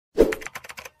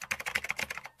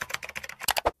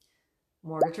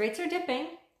Mortgage rates are dipping.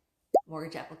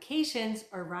 Mortgage applications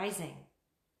are rising.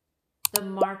 The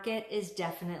market is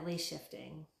definitely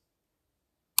shifting.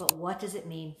 But what does it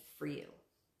mean for you?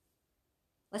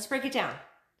 Let's break it down.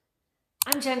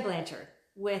 I'm Jen Blanchard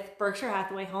with Berkshire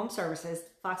Hathaway Home Services,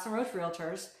 Fox & Roach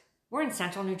Realtors. We're in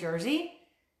Central New Jersey,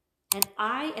 and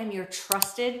I am your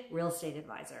trusted real estate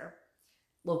advisor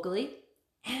locally.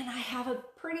 And I have a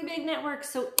pretty big network,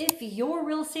 so if your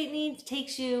real estate needs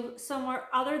takes you somewhere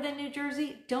other than New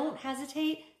Jersey, don't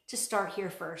hesitate to start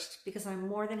here first, because I'm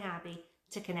more than happy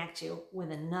to connect you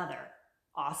with another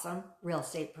awesome real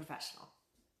estate professional.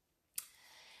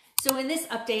 So in this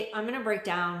update, I'm going to break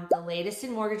down the latest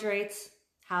in mortgage rates,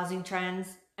 housing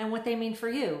trends, and what they mean for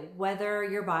you, whether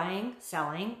you're buying,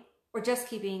 selling, or just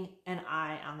keeping an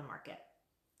eye on the market.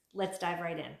 Let's dive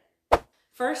right in.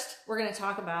 First, we're going to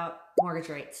talk about mortgage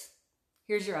rates.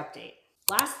 Here's your update.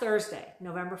 Last Thursday,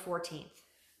 November 14th,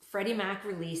 Freddie Mac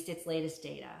released its latest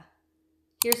data.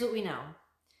 Here's what we know.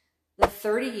 The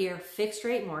 30-year fixed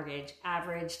rate mortgage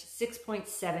averaged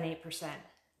 6.78%,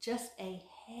 just a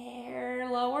hair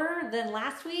lower than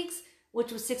last week's,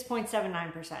 which was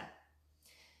 6.79%.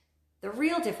 The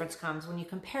real difference comes when you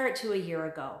compare it to a year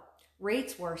ago.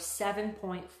 Rates were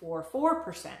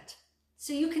 7.44%.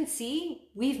 So you can see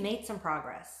we've made some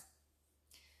progress.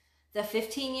 The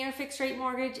 15-year fixed rate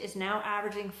mortgage is now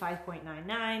averaging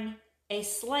 5.99, a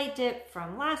slight dip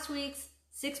from last week's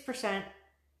 6%,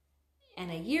 and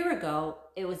a year ago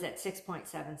it was at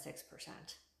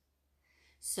 6.76%.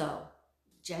 So,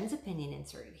 Jen's opinion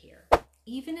inserted here.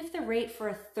 Even if the rate for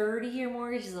a 30-year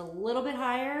mortgage is a little bit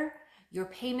higher, your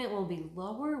payment will be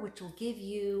lower, which will give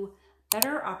you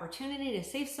better opportunity to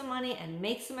save some money and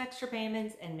make some extra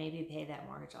payments and maybe pay that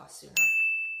mortgage off sooner.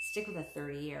 Stick with a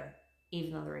 30-year,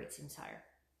 even though the rate seems higher.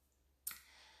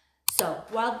 So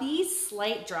while these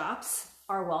slight drops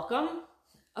are welcome,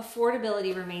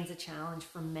 affordability remains a challenge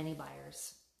for many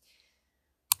buyers,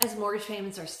 as mortgage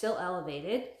payments are still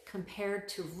elevated compared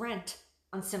to rent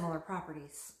on similar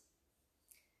properties.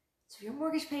 So if your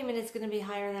mortgage payment is going to be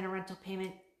higher than a rental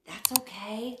payment, that's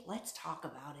okay. Let's talk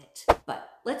about it. But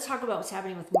let's talk about what's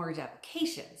happening with mortgage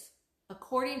applications.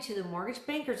 According to the Mortgage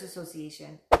Bankers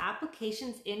Association,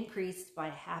 applications increased by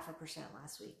 0.5%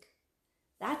 last week.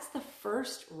 That's the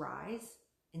first rise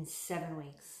in 7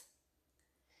 weeks.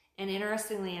 And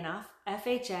interestingly enough,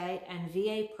 FHA and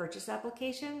VA purchase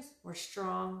applications were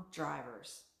strong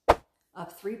drivers,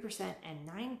 up 3% and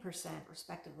 9%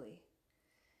 respectively.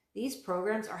 These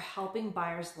programs are helping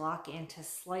buyers lock into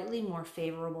slightly more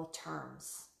favorable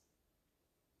terms.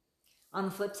 On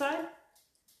the flip side,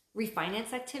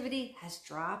 refinance activity has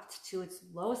dropped to its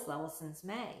lowest level since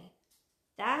May.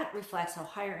 That reflects how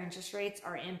higher interest rates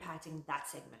are impacting that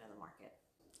segment of the market.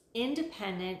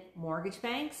 Independent mortgage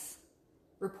banks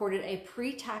reported a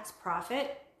pre-tax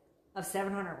profit of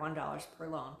 $701 per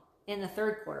loan in the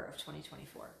third quarter of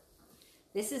 2024.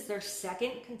 This is their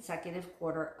second consecutive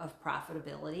quarter of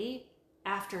profitability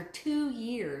after 2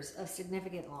 years of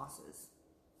significant losses.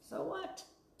 So what?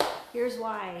 Here's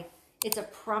why. It's a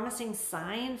promising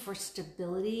sign for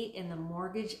stability in the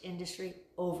mortgage industry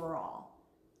overall.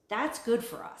 That's good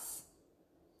for us.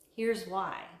 Here's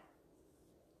why.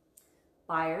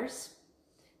 Buyers,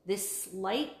 this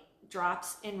slight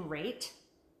drops in rate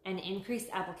and increased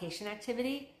application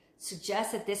activity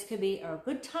suggests that this could be a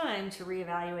good time to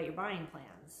reevaluate your buying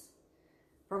plans.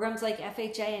 Programs like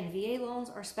FHA and VA loans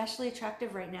are especially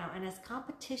attractive right now, and as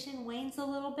competition wanes a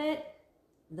little bit,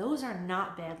 those are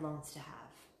not bad loans to have.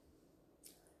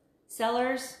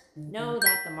 Sellers know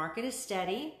that the market is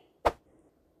steady.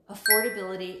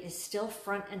 Affordability is still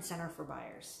front and center for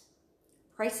buyers.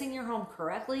 Pricing your home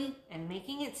correctly and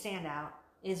making it stand out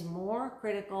is more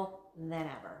critical than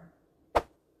ever.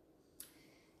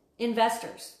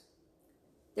 Investors.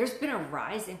 There's been a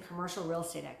rise in commercial real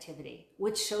estate activity,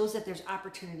 which shows that there's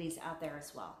opportunities out there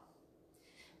as well.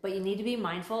 But you need to be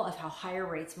mindful of how higher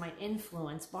rates might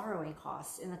influence borrowing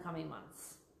costs in the coming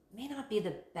months. It may not be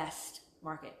the best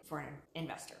market for an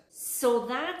investor. So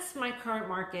that's my current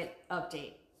market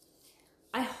update.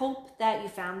 I hope that you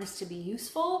found this to be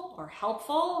useful or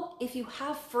helpful. If you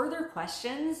have further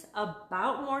questions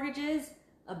about mortgages,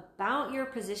 about your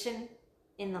position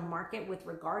in the market with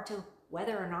regard to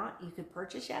whether or not you could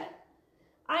purchase yet,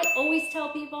 I always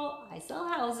tell people I sell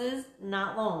houses,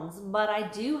 not loans, but I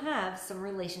do have some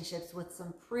relationships with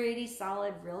some pretty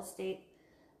solid real estate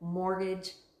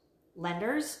mortgage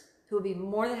lenders who would be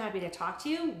more than happy to talk to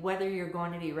you, whether you're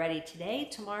going to be ready today,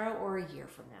 tomorrow, or a year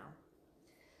from now.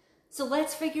 So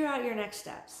let's figure out your next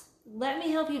steps. Let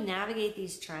me help you navigate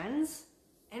these trends.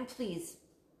 And please,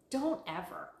 don't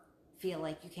ever feel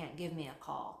like you can't give me a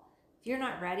call. If you're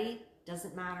not ready,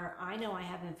 Doesn't matter. I know I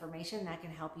have information that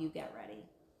can help you get ready.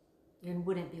 You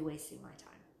wouldn't be wasting my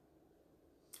time.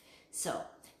 So,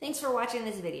 thanks for watching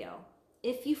this video.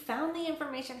 If you found the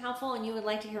information helpful and you would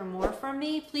like to hear more from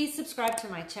me, please subscribe to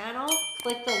my channel.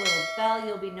 Click the little bell.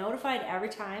 You'll be notified every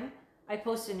time I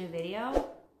post a new video.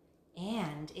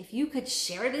 And if you could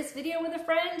share this video with a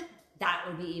friend, that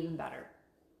would be even better.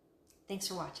 Thanks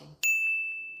for watching.